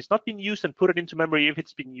memory if it's not being used and put it into memory if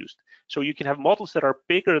it's being used. So you can have models that are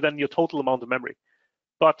bigger than your total amount of memory.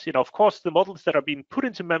 But, of course, the models that are being put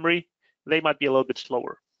into memory, they might be a little bit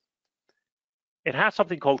slower. It has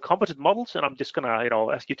something called composite models, and I'm just gonna,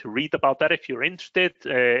 ask you to read about that if you're interested.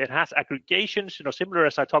 It has aggregations, similar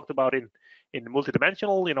as I talked about in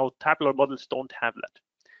multidimensional. Tabular models don't have that.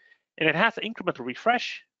 And it has incremental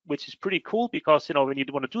refresh, which is pretty cool because when you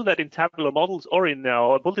want to do that in tabular models or in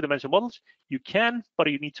multidimensional models, you can, but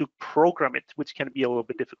you need to program it, which can be a little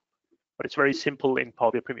bit difficult. But it's very simple in Power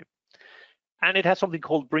BI Premium. And it has something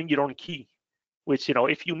called bring your own key, which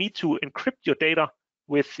if you need to encrypt your data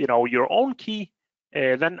with your own key,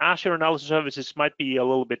 then Azure Analysis Services might be a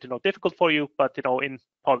little bit difficult for you. But in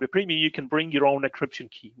Power BI Premium, you can bring your own encryption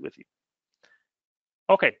key with you.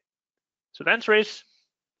 Okay, so the answer is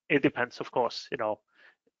it depends, of course,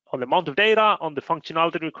 on the amount of data, on the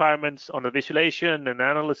functionality requirements, on the visualization and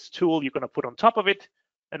analyst tool you're going to put on top of it,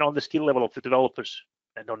 and on the skill level of the developers,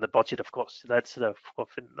 and on the budget, of course. That's the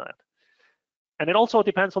that. And it also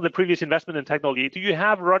depends on the previous investment in technology. Do you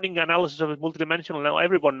have running analysis of multidimensional? Now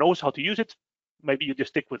everyone knows how to use it. Maybe you just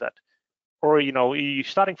stick with that. Or you're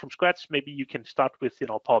starting from scratch. Maybe you can start with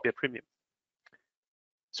Power BI Premium.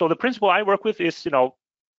 So the principle I work with is,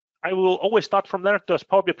 I will always start from there. Does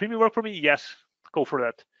Power BI Premium work for me? Yes, go for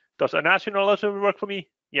that. Does a national analysis work for me?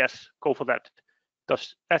 Yes, go for that.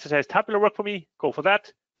 Does SSAS tabular work for me? Go for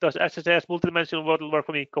that. Does SSAS multidimensional model work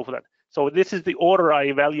for me? Go for that. So this is the order I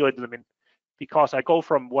evaluate them in, because I go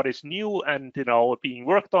from what is new and being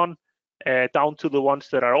worked on down to the ones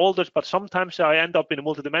that are older. But sometimes I end up in a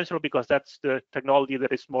multidimensional because that's the technology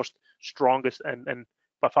that is most strongest and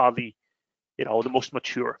by far the the most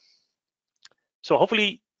mature. So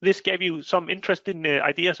hopefully this gave you some interesting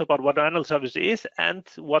ideas about what an analysis service is and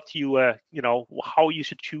what you how you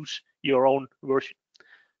should choose your own version.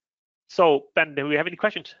 So Ben, do we have any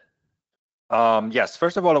questions? Yes,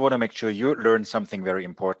 first of all, I want to make sure you learned something very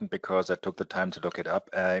important, because I took the time to look it up.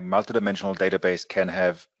 A multidimensional database can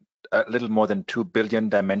have a little more than 2 billion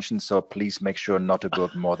dimensions, so please make sure not to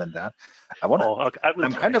build more than that.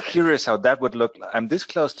 I'm kind of curious how that would look. I'm this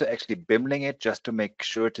close to actually bimling it just to make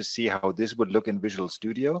sure to see how this would look in Visual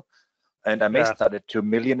Studio. And I may start at 2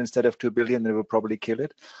 million instead of 2 billion, and it will probably kill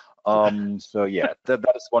it. So yeah, that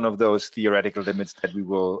is one of those theoretical limits that we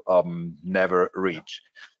will never reach.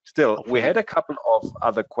 Still, we had a couple of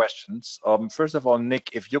other questions. First of all,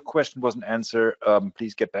 Nick, if your question wasn't answered,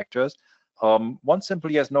 please get back to us. One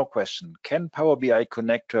simple yes, no question. Can Power BI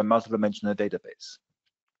connect to a multidimensional database?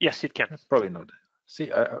 Yes, it can. Probably not.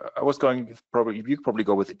 See, I was going probably, you probably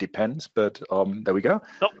go with it depends, but there we go.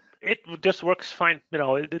 No, it just works fine.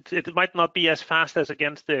 It might not be as fast as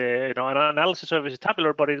against the an analysis service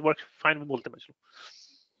tabular, but it works fine with multidimensional.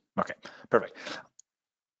 Okay, perfect.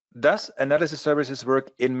 Does analysis services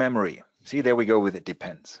work in memory? See, there we go with it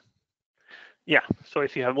depends. Yeah, so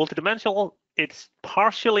if you have multidimensional, it's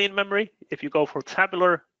partially in memory. If you go for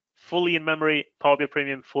tabular, fully in memory. Power BI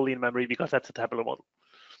Premium, fully in memory, because that's a tabular model.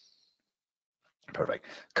 Perfect.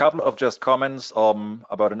 Couple of just comments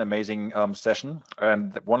about an amazing session.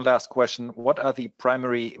 And one last question: what are the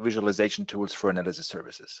primary visualization tools for analysis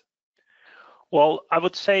services? Well, I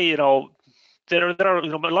would say there are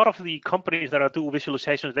a lot of the companies that are do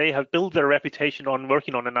visualizations. They have built their reputation on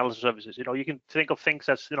working on analysis services. You can think of things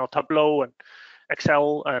as Tableau and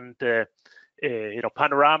Excel and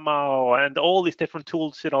Panorama and all these different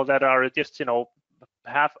tools that are just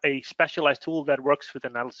have a specialized tool that works with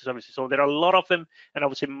analysis services. So there are a lot of them, and I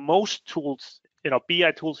would say most tools,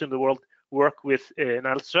 BI tools in the world work with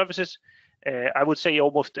analysis services. I would say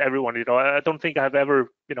almost everyone. I don't think I've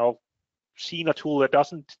ever seen a tool that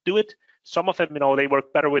doesn't do it. Some of them, they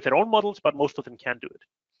work better with their own models, but most of them can do it.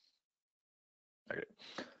 Okay.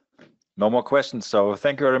 No more questions. So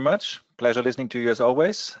thank you very much. Pleasure listening to you as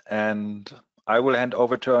always. And I will hand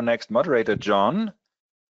over to our next moderator, John,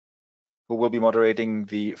 who will be moderating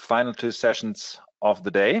the final 2 sessions of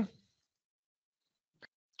the day.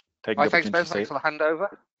 Thanks, Ben. Thanks for the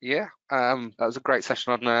handover. Yeah, that was a great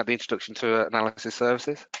session on the introduction to analysis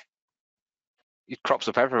services. It crops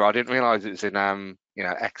up everywhere. I didn't realize it was in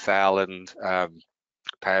Excel and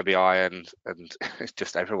Power BI and it's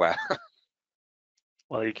just everywhere.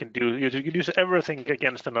 Well, you can use everything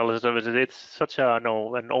against analysis services. It's such an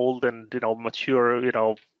old and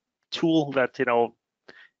mature tool that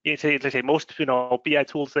let's say most BI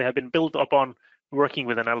tools, they have been built upon working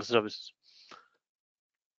with analysis services.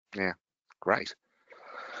 Yeah, great.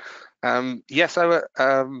 So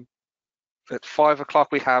at 5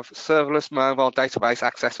 o'clock we have serverless mobile database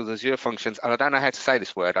access with Azure functions, and I don't know how to say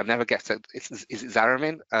this word. I never get it. Is it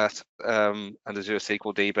Xaramin at and Azure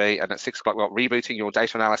SQL DB? And at 6 o'clock, we've got rebooting your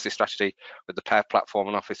data analysis strategy with the Power Platform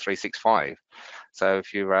and Office 365. So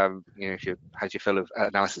if you how do you feel of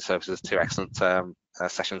analysis services? 2 excellent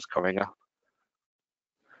sessions coming up.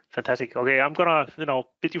 Fantastic. Okay, I'm gonna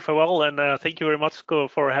bid you farewell, and thank you very much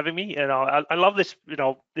for having me. And I love this.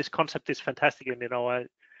 This concept is fantastic, and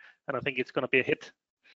I think it's gonna be a hit.